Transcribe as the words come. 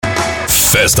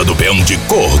Festa do Peão de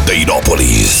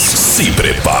Cordeirópolis. Se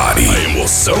prepare, a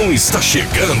emoção está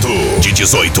chegando. De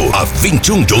 18 a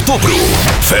 21 de outubro,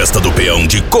 Festa do Peão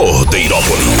de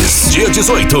Cordeirópolis. Dia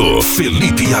 18,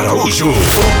 Felipe Araújo.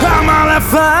 O camala é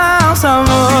falso,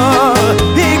 amor.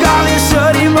 Igual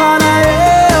chorimona,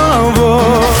 eu não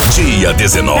vou. Dia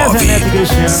 19,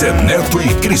 Zé Neto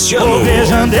e Cristiano.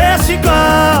 Beijando esse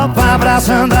copo,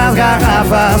 abraçando as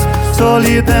garrafas.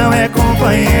 Solidão é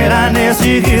companheira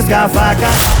nesse risca-faca.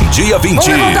 Dia 20, Vamos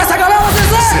levantar essa galera,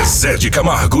 Zezé! Zezé de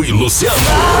Camargo e Luciano.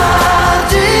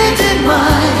 Tarde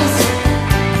demais,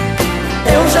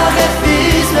 eu já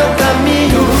refiz meu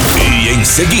caminho. E em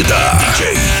seguida,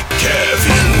 DJ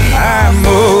Kevin.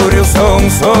 Amor, eu sou um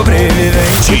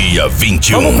sobrevivente. Dia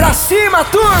 21, Vamos pra cima,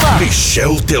 turma!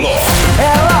 Michel Teló.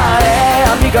 Ela é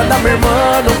amiga da minha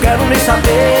irmã, não quero nem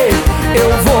saber. Eu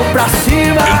vou pra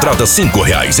cima. Entrada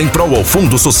R$5 em prol ao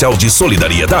Fundo Social de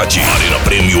Solidariedade. Arena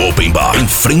Prêmio Open Bar, em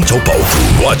frente ao palco.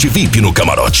 Boate VIP no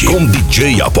camarote, com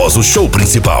DJ após o show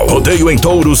principal. Rodeio em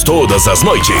touros todas as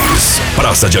noites.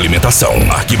 Praça de alimentação,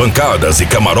 arquibancadas e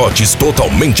camarotes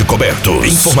totalmente cobertos.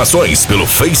 Informações pelo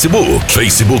Facebook,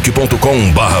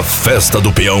 facebook.com/Festa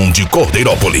do Peão de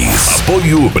Cordeirópolis.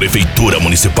 Apoio Prefeitura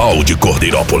Municipal de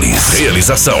Cordeirópolis.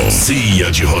 Realização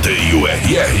CIA de Rodeio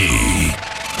RR.